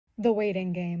The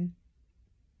waiting game.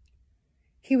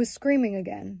 He was screaming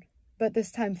again, but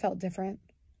this time felt different.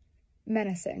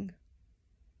 Menacing.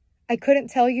 I couldn't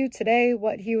tell you today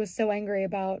what he was so angry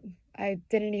about. I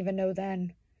didn't even know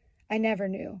then. I never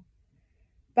knew.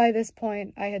 By this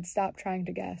point, I had stopped trying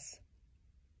to guess.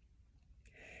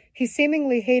 He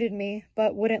seemingly hated me,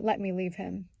 but wouldn't let me leave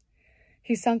him.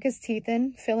 He sunk his teeth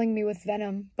in, filling me with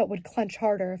venom, but would clench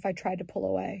harder if I tried to pull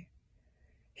away.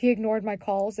 He ignored my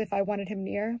calls if I wanted him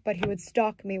near, but he would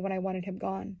stalk me when I wanted him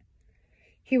gone.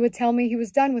 He would tell me he was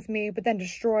done with me, but then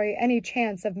destroy any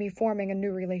chance of me forming a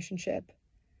new relationship.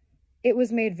 It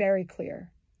was made very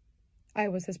clear. I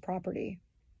was his property.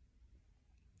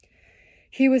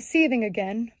 He was seething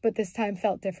again, but this time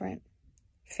felt different.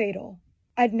 Fatal.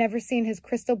 I'd never seen his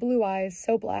crystal blue eyes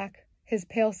so black, his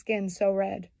pale skin so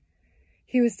red.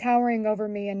 He was towering over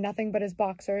me in nothing but his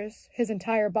boxers, his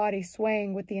entire body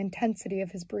swaying with the intensity of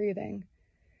his breathing.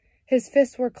 His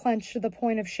fists were clenched to the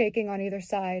point of shaking on either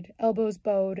side, elbows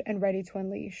bowed and ready to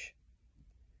unleash.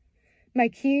 My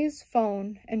keys,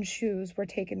 phone, and shoes were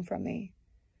taken from me.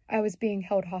 I was being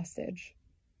held hostage.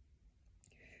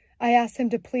 I asked him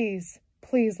to please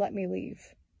let me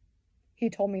leave. He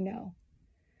told me no.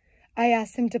 I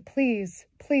asked him to please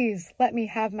let me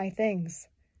have my things.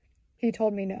 He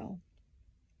told me no.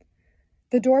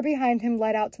 The door behind him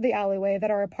led out to the alleyway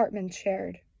that our apartment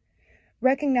shared.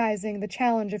 Recognizing the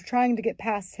challenge of trying to get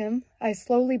past him, I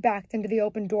slowly backed into the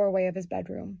open doorway of his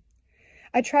bedroom.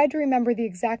 I tried to remember the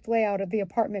exact layout of the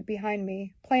apartment behind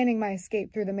me, planning my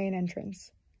escape through the main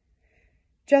entrance.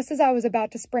 Just as I was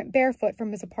about to sprint barefoot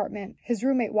from his apartment, his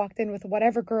roommate walked in with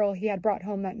whatever girl he had brought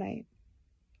home that night.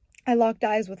 I locked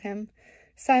eyes with him,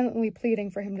 silently pleading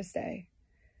for him to stay.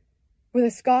 With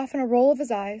a scoff and a roll of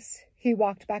his eyes, he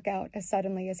walked back out as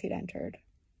suddenly as he'd entered.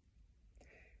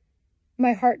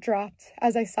 My heart dropped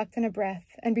as I sucked in a breath,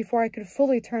 and before I could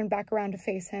fully turn back around to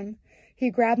face him, he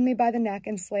grabbed me by the neck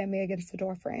and slammed me against the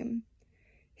doorframe.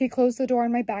 He closed the door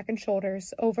on my back and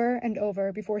shoulders over and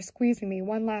over before squeezing me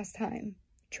one last time,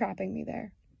 trapping me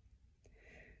there.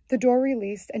 The door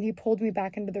released and he pulled me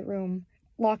back into the room,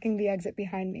 locking the exit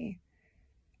behind me.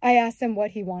 I asked him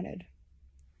what he wanted.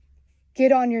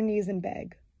 Get on your knees and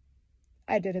beg.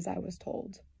 I did as I was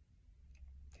told.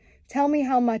 Tell me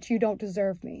how much you don't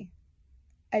deserve me.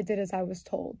 I did as I was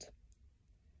told.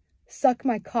 Suck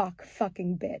my cock,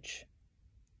 fucking bitch.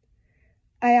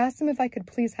 I asked him if I could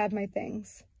please have my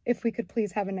things, if we could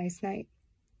please have a nice night.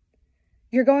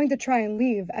 You're going to try and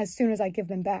leave as soon as I give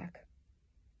them back.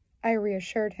 I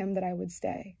reassured him that I would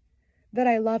stay, that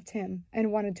I loved him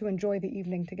and wanted to enjoy the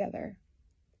evening together.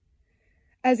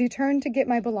 As he turned to get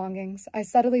my belongings, I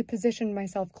subtly positioned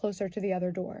myself closer to the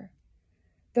other door.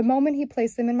 The moment he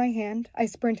placed them in my hand, I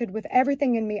sprinted with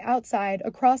everything in me outside,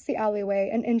 across the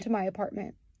alleyway, and into my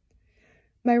apartment.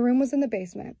 My room was in the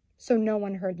basement, so no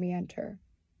one heard me enter.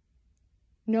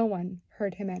 No one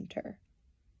heard him enter.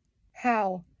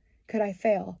 How could I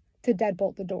fail to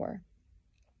deadbolt the door?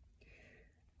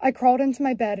 I crawled into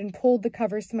my bed and pulled the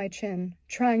covers to my chin,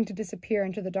 trying to disappear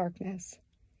into the darkness.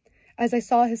 As I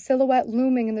saw his silhouette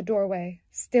looming in the doorway,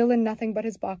 still in nothing but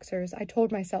his boxers, I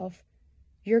told myself,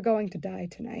 "You're going to die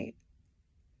tonight."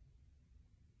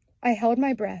 I held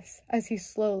my breath as he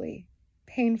slowly,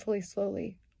 painfully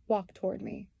slowly, walked toward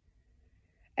me.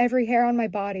 Every hair on my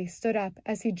body stood up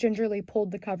as he gingerly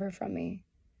pulled the cover from me.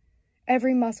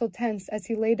 Every muscle tensed as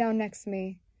he lay down next to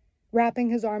me, wrapping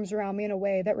his arms around me in a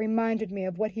way that reminded me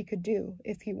of what he could do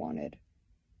if he wanted.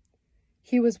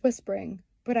 He was whispering,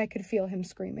 but I could feel him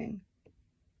screaming.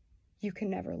 "You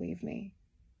can never leave me,"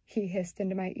 he hissed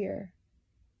into my ear.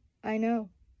 "I know,"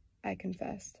 I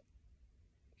confessed.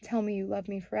 "Tell me you love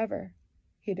me forever,"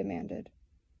 he demanded.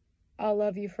 "I'll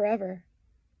love you forever,"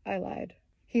 I lied.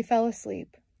 He fell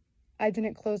asleep. I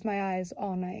didn't close my eyes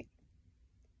all night.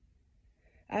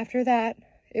 After that,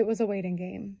 it was a waiting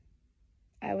game.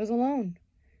 I was alone.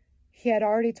 He had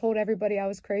already told everybody I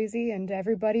was crazy, and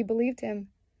everybody believed him.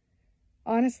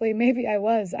 Honestly, maybe I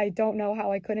was. I don't know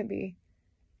how I couldn't be.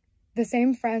 The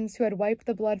same friends who had wiped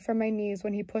the blood from my knees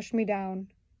when he pushed me down,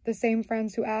 the same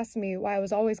friends who asked me why I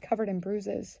was always covered in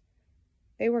bruises,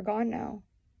 they were gone now.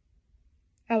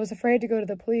 I was afraid to go to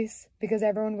the police because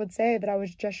everyone would say that I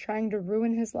was just trying to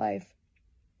ruin his life.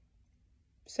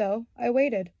 So I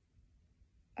waited.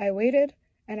 I waited,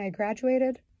 and I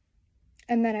graduated,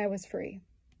 and then I was free.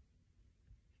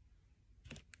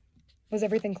 Was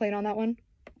everything clean on that one?